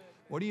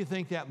 What do you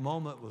think that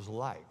moment was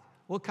like?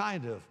 What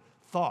kind of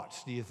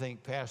thoughts do you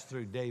think passed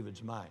through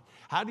David's mind?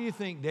 How do you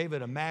think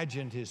David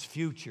imagined his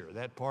future,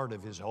 that part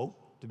of his hope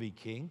to be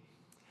king?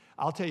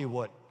 I'll tell you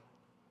what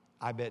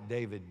I bet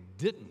David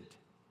didn't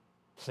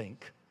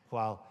think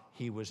while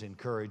he was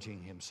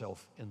encouraging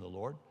himself in the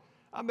Lord.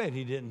 I bet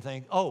he didn't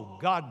think, oh,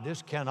 God,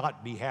 this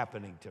cannot be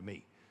happening to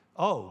me.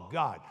 Oh,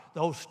 God,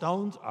 those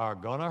stones are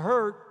going to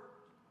hurt.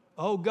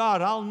 Oh,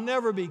 God, I'll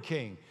never be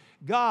king.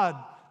 God,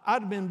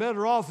 I'd have been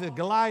better off if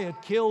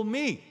Goliath killed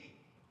me.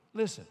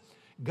 Listen,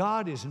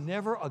 God is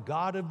never a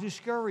God of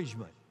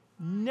discouragement.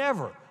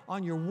 Never.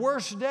 On your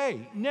worst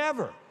day,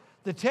 never.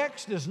 The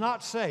text does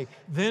not say,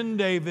 then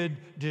David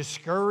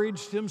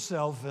discouraged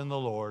himself in the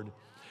Lord,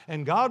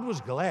 and God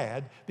was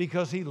glad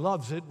because he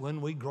loves it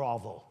when we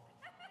grovel.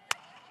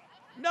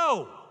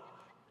 No.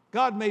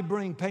 God may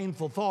bring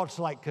painful thoughts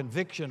like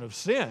conviction of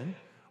sin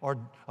or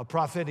a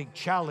prophetic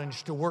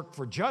challenge to work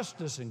for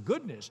justice and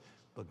goodness,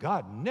 but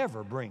God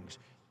never brings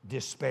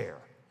despair,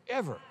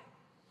 ever.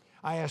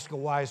 I asked a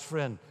wise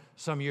friend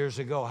some years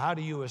ago, how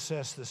do you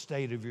assess the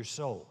state of your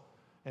soul?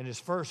 And his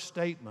first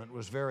statement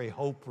was very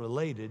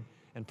hope-related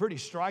and pretty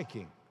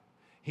striking.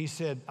 He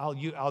said, I'll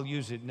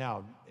use it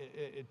now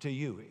to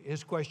you.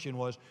 His question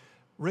was,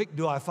 Rick,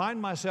 do I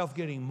find myself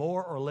getting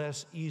more or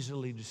less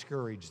easily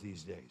discouraged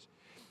these days?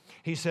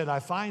 He said, I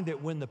find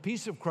that when the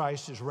peace of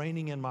Christ is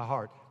reigning in my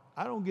heart,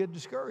 I don't get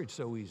discouraged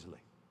so easily.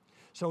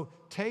 So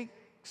take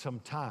some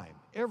time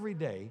every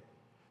day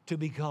to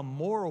become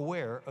more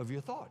aware of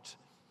your thoughts.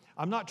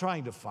 I'm not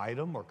trying to fight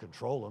them or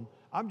control them.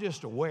 I'm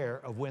just aware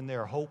of when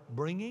they're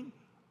hope-bringing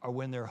or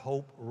when they're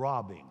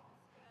hope-robbing,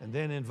 and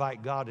then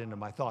invite God into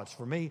my thoughts.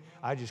 For me,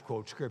 I just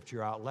quote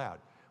Scripture out loud.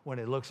 When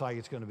it looks like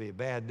it's going to be a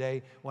bad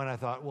day, when I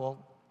thought,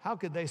 well, how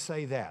could they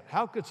say that?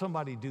 How could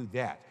somebody do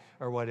that?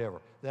 Or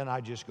whatever. Then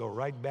I just go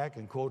right back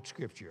and quote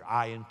Scripture.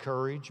 I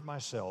encourage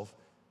myself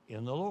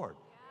in the Lord.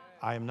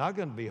 I am not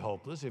going to be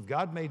hopeless. If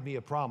God made me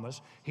a promise,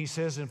 He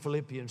says in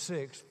Philippians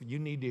 6, you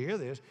need to hear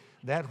this,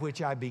 that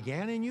which I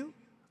began in you,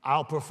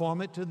 I'll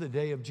perform it to the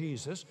day of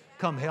Jesus,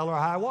 come hell or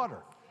high water.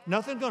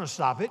 Nothing's going to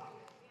stop it.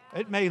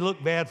 It may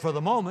look bad for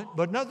the moment,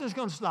 but nothing's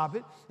going to stop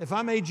it. If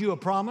I made you a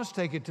promise,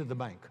 take it to the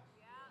bank.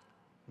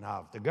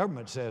 Now, if the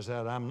government says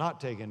that, I'm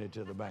not taking it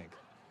to the bank.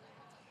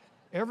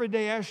 Every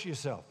day ask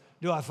yourself,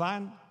 do I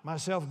find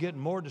myself getting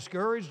more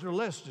discouraged or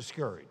less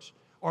discouraged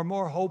or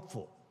more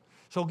hopeful?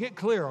 So get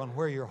clear on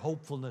where your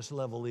hopefulness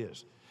level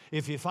is.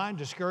 If you find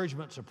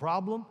discouragement's a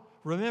problem,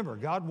 remember,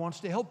 God wants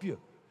to help you.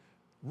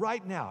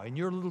 Right now, in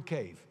your little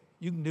cave,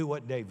 you can do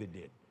what David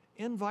did.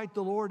 Invite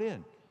the Lord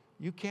in.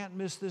 You can't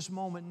miss this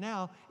moment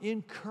now.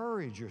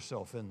 Encourage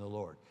yourself in the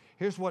Lord.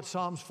 Here's what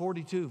Psalms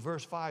 42,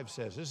 verse 5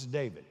 says. This is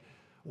David.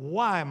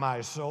 Why,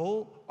 my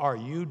soul, are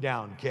you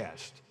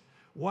downcast?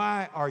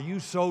 Why are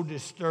you so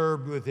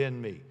disturbed within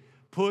me?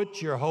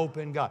 Put your hope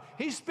in God.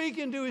 He's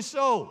speaking to his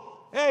soul.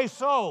 Hey,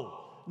 soul,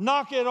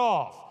 knock it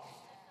off.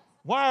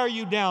 Why are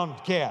you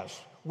downcast?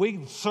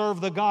 We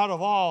serve the God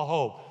of all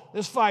hope.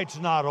 This fight's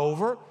not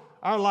over.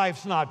 Our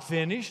life's not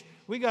finished.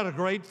 We got a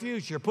great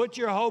future. Put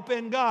your hope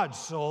in God,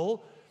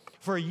 soul.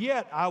 For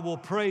yet I will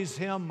praise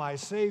Him, my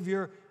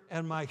Savior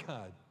and my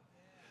God.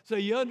 So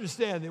you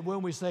understand that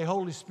when we say,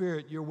 Holy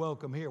Spirit, you're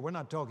welcome here, we're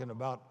not talking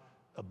about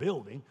a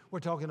building. We're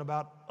talking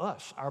about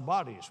us, our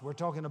bodies. We're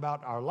talking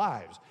about our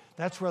lives.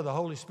 That's where the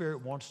Holy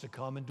Spirit wants to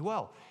come and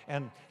dwell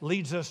and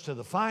leads us to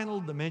the final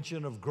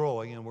dimension of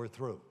growing, and we're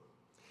through.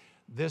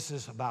 This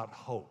is about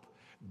hope.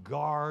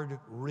 Guard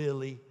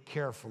really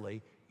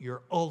carefully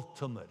your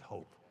ultimate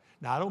hope.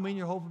 Now, I don't mean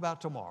your hope about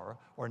tomorrow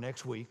or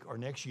next week or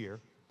next year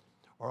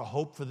or a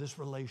hope for this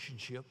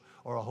relationship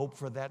or a hope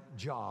for that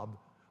job,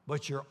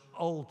 but your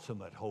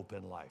ultimate hope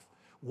in life.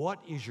 What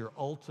is your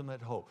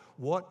ultimate hope?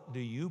 What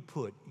do you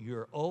put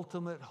your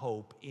ultimate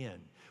hope in?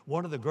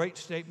 One of the great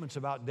statements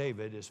about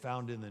David is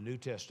found in the New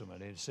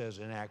Testament. It says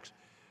in Acts,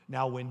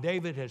 now when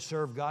David had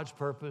served God's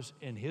purpose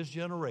in his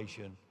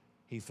generation,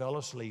 he fell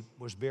asleep,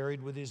 was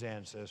buried with his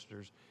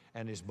ancestors,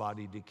 and his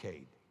body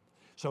decayed.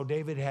 So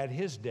David had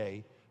his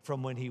day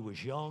from when he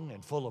was young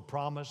and full of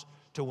promise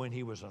to when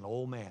he was an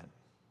old man.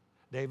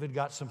 David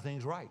got some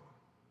things right,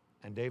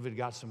 and David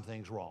got some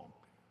things wrong,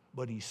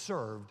 but he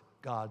served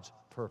God's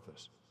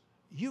purpose.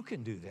 You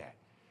can do that.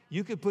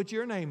 You could put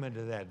your name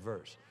into that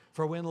verse.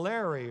 For when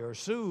Larry or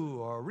Sue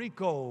or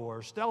Rico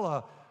or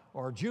Stella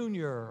or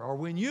Junior or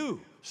when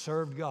you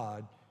served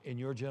God in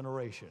your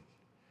generation.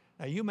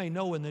 Now you may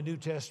know in the New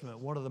Testament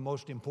one of the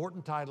most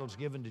important titles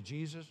given to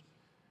Jesus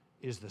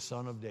is the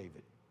Son of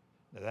David.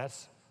 Now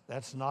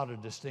that's not a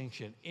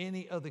distinction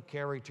any other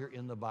character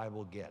in the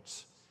Bible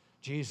gets.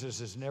 Jesus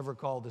is never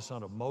called the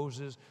son of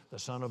Moses, the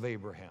son of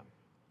Abraham.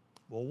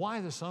 Well, why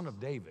the son of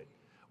David?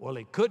 Well,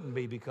 it couldn't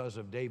be because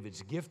of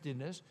David's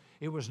giftedness.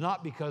 It was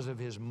not because of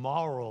his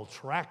moral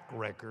track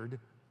record.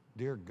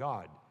 Dear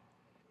God,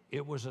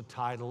 it was a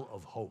title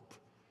of hope.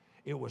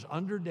 It was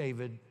under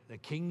David, the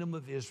kingdom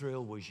of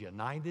Israel was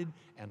united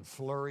and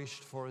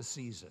flourished for a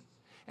season.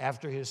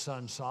 After his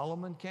son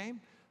Solomon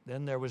came,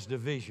 then there was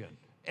division,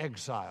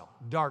 exile,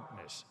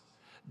 darkness.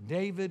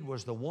 David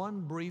was the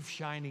one brief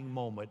shining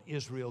moment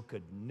Israel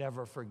could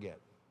never forget.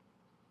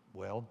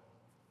 Well,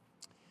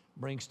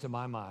 brings to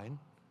my mind,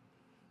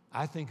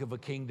 I think of a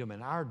kingdom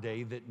in our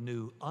day that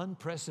knew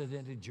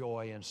unprecedented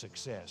joy and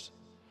success,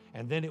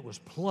 and then it was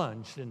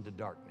plunged into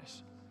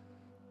darkness.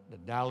 The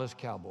Dallas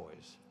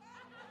Cowboys.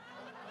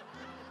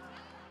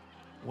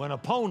 When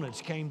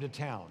opponents came to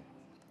town,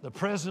 the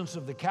presence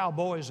of the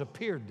Cowboys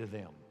appeared to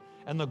them,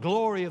 and the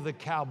glory of the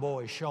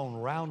Cowboys shone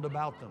round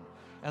about them,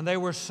 and they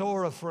were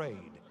sore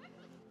afraid.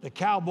 The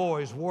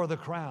Cowboys wore the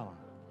crown.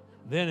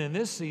 Then in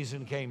this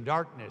season came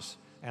darkness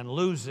and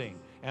losing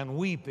and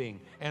weeping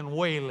and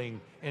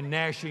wailing and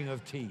gnashing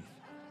of teeth.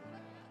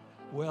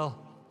 Well,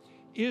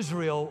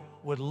 Israel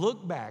would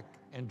look back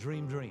and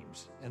dream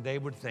dreams, and they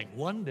would think,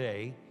 one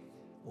day,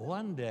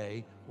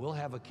 we'll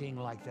have a king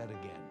like that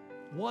again.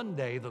 One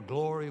day the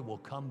glory will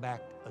come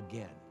back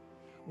again.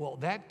 Well,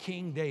 that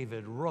King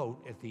David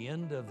wrote at the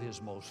end of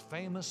his most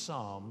famous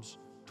Psalms,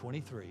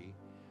 23,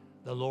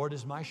 the Lord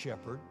is my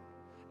shepherd,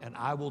 and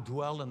I will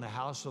dwell in the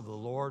house of the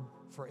Lord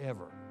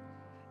forever.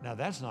 Now,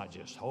 that's not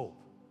just hope.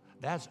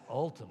 That's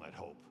ultimate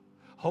hope.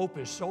 Hope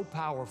is so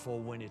powerful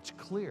when it's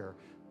clear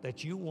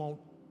that you won't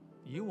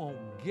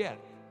get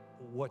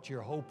what you're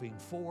hoping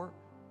for,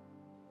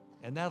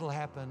 and that'll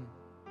happen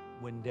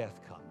when death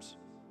comes.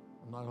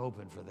 I'm not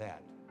hoping for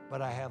that,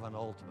 but I have an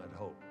ultimate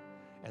hope.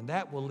 And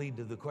that will lead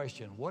to the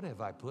question, what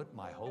have I put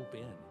my hope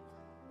in?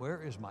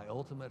 Where is my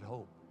ultimate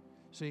hope?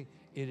 See,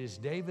 it is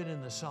David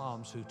in the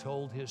Psalms who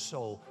told his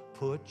soul,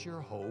 put your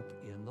hope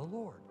in the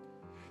Lord.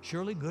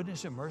 Surely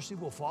goodness and mercy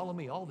will follow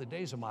me all the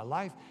days of my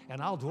life,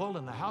 and I'll dwell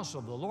in the house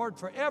of the Lord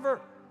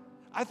forever.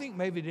 I think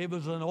maybe David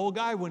was an old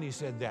guy when he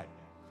said that.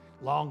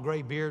 Long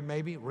gray beard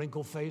maybe,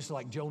 wrinkled face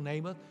like Joe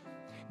Namath.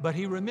 But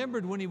he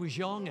remembered when he was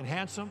young and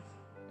handsome,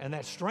 and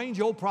that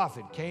strange old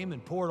prophet came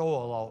and poured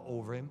oil all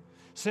over him,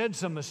 said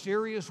some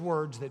mysterious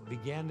words that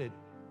began it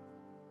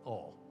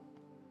all.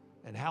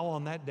 And how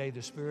on that day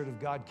the Spirit of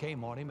God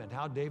came on him, and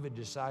how David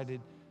decided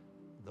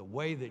the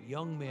way that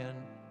young men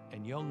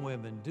and young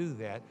women do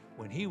that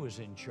when he was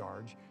in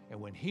charge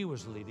and when he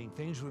was leading,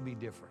 things would be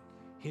different.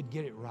 He'd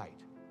get it right.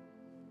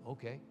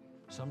 Okay,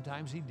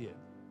 sometimes he did.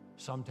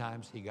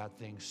 Sometimes he got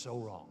things so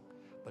wrong.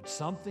 But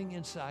something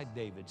inside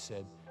David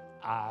said,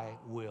 I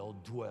will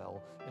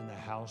dwell in the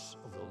house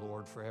of the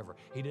Lord forever.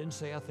 He didn't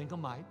say, I think I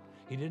might.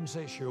 He didn't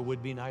say, sure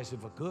would be nice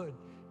if I could.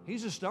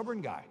 He's a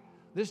stubborn guy.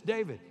 This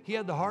David, he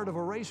had the heart of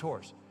a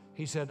racehorse.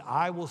 He said,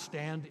 I will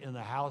stand in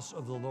the house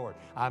of the Lord.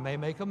 I may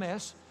make a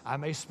mess. I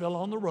may spill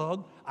on the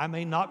rug. I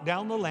may knock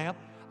down the lamp.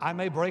 I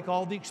may break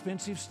all the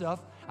expensive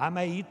stuff. I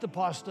may eat the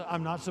pasta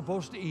I'm not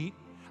supposed to eat.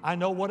 I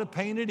know what a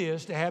pain it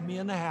is to have me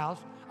in the house.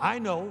 I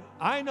know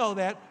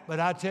that, but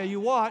I tell you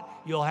what,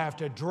 you'll have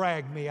to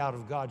drag me out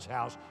of God's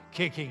house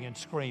kicking and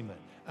screaming.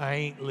 I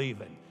ain't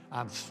leaving.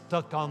 I'm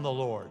stuck on the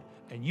Lord,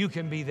 and you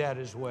can be that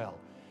as well.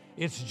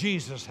 It's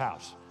Jesus'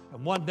 house,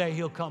 and one day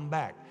he'll come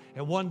back,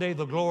 and one day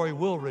the glory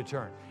will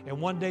return, and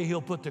one day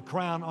he'll put the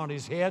crown on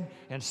his head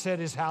and set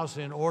his house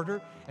in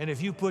order. And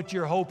if you put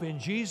your hope in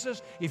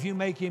Jesus, if you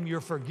make him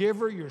your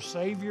forgiver, your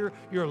Savior,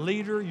 your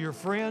leader, your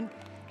friend,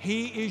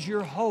 he is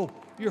your hope,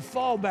 your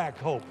fallback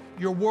hope,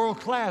 your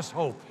world-class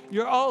hope,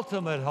 your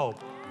ultimate hope.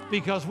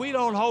 Because we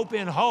don't hope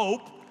in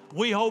hope,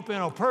 we hope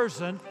in a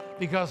person,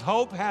 because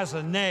hope has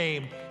a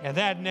name, and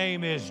that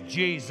name is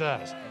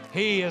Jesus.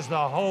 He is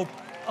the hope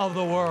of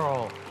the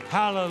world.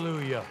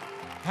 Hallelujah.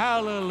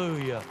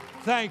 Hallelujah.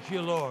 Thank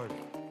you, Lord.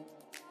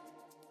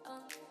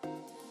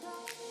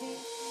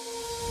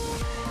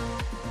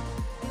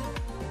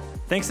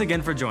 Thanks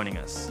again for joining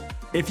us.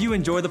 If you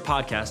enjoy the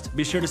podcast,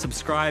 be sure to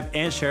subscribe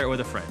and share it with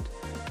a friend.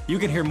 You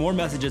can hear more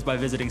messages by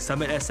visiting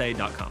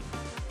summitsa.com.